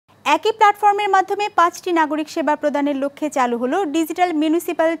একই প্ল্যাটফর্মের মাধ্যমে 5টি নাগরিক সেবা প্রদানের লক্ষ্যে চালু হলো ডিজিটাল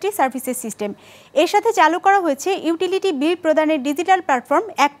মিউনিসিপ্যালিটি সার্ভিসেস সিস্টেম। এর সাথে চালু করা হয়েছে ইউটিলিটি বিল প্রদানের ডিজিটাল প্ল্যাটফর্ম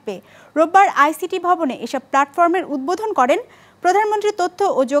একপে। রোববার আইসিটি ভবনে এসব প্ল্যাটফর্মের উদ্বোধন করেন প্রধানমন্ত্রীর তথ্য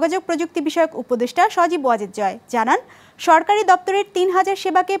ও যোগাযোগ প্রযুক্তি বিষয়ক উপদেষ্টা সজীব ওয়াজেদ জয়। জানান, সরকারি দপ্তরের 3000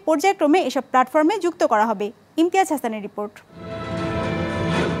 সেবাকে পর্যায়ক্রমে এসব প্ল্যাটফর্মে যুক্ত করা হবে। ইমতিয়াজ হাসানের রিপোর্ট।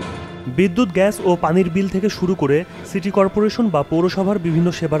 বিদ্যুৎ, গ্যাস ও পানির বিল থেকে শুরু করে সিটি কর্পোরেশন বা পৌরসভার বিভিন্ন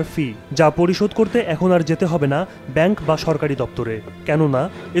সেবার ফি যা পরিশোধ করতে এখন আর যেতে হবে না ব্যাংক বা সরকারি দপ্তরে, কেননা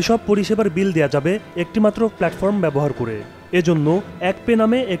এসব পরিষেবার বিল দেয়া যাবে একটিমাত্র প্ল্যাটফর্ম ব্যবহার করে। এজন্য একপে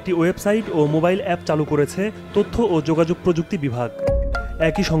নামে একটি ওয়েবসাইট ও মোবাইল অ্যাপ চালু করেছে তথ্য ও যোগাযোগ প্রযুক্তি বিভাগ।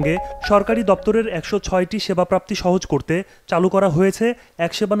 একই সঙ্গে সরকারি দপ্তরের 106টি সেবা প্রাপ্তি সহজ করতে চালু করা হয়েছে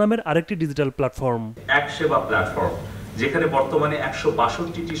এক সেবা নামের আরেকটি ডিজিটাল প্ল্যাটফর্ম। এক সেবা প্ল্যাটফর্ম, যেখানে বর্তমানে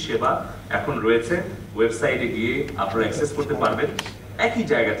 162টি সেবা এখন রয়েছে। ওয়েবসাইটে গিয়ে আপনারা অ্যাক্সেস করতে পারবেন একই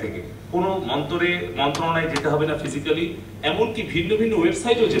জায়গা থেকে। কোনো মন্ত্রণালয়ে যেতে হবে না ফিজিক্যালি, এমনকি ভিন্ন ভিন্ন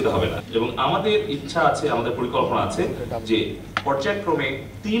ওয়েবসাইটেও যেতে হবে না। এবং আমাদের ইচ্ছা আছে, আমাদের পরিকল্পনা আছে যে পর্যায়ক্রমে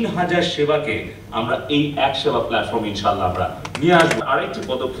 3000 সেবাকে আমরা এই এক সেবা প্ল্যাটফর্ম ইনশাআল্লাহ আমরা নিয়ে আসবো। আরেকটি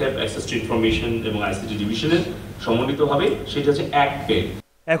পদক্ষেপ অ্যাক্সেস টু ইনফরমেশন এবং আইসিটি ডিভিশনের সমন্বিতভাবে, সেটা হচ্ছে একপে।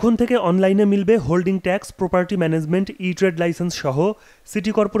 এখন থেকে অনলাইনে মিলবে হোল্ডিং ট্যাক্স, প্রপার্টি ম্যানেজমেন্ট, ই ট্রেড লাইসেন্স সহ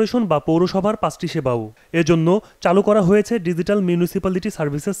সিটি কর্পোরেশন বা পৌরসভার 5টি সেবাও। এজন্য চালু করা হয়েছে digital municipality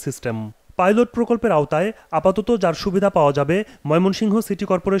services system. Pilot প্রকল্পের আওতায় আপাতত যার সুবিধা পাওয়া যাবে ময়মনসিংহ সিটি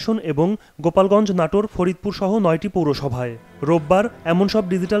কর্পোরেশন এবং গোপালগঞ্জ, নাটোর, ফরিদপুর সহ 9টি পৌরসভায়। রোববার এমন সব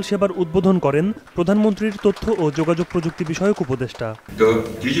ডিজিটাল সেবার উদ্বোধন করেন প্রধানমন্ত্রীর তথ্য ও যোগাযোগ প্রযুক্তি বিষয়ক উপদেষ্টা।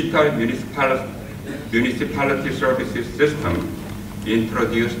 Digital municipality services system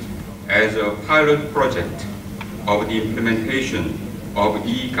introduced as a pilot project of the implementation of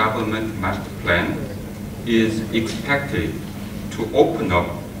e-government master plan is expected to open up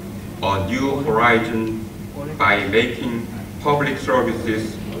a new horizon by making public services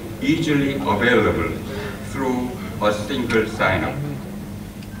easily available through a single sign-up.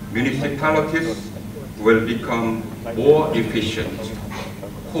 Municipalities will become more efficient,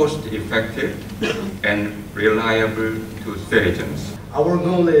 cost-effective and reliable to citizens. Our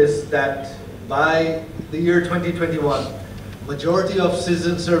goal is that by the year 2021, majority of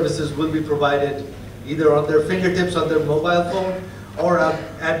citizen services will be provided either on their fingertips on their mobile phone or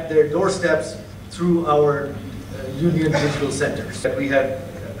at their doorsteps through our union digital centers. We had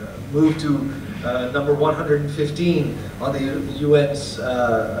moved to number 115 on the UN's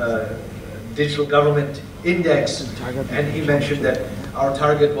digital government index, and he mentioned that our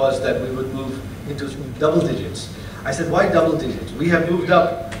target was that we would move into double digits. I said, why double digits? We have moved up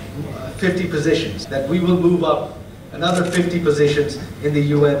 50 positions, that we will move up another 50 positions in the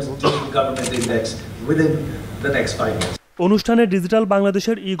UN's digital government index within the next 5 years. অনুষ্ঠানে digital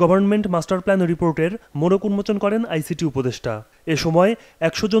বাংলাদেশের e-government master plan রিপোর্টের মোড়ক উন্মোচন করেন ICT উপদেষ্টা। এ সময়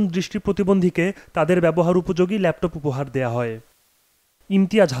 100 জন দৃষ্টি প্রতিবন্ধীকে তাদের ব্যবহার উপযোগী ল্যাপটপ উপহার দেয়া হয়।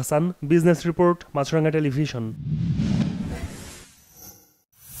 ইমতিয়াজ হাসান, বিজনেস রিপোর্ট, মাছরাঙ্গা টেলিভিশন।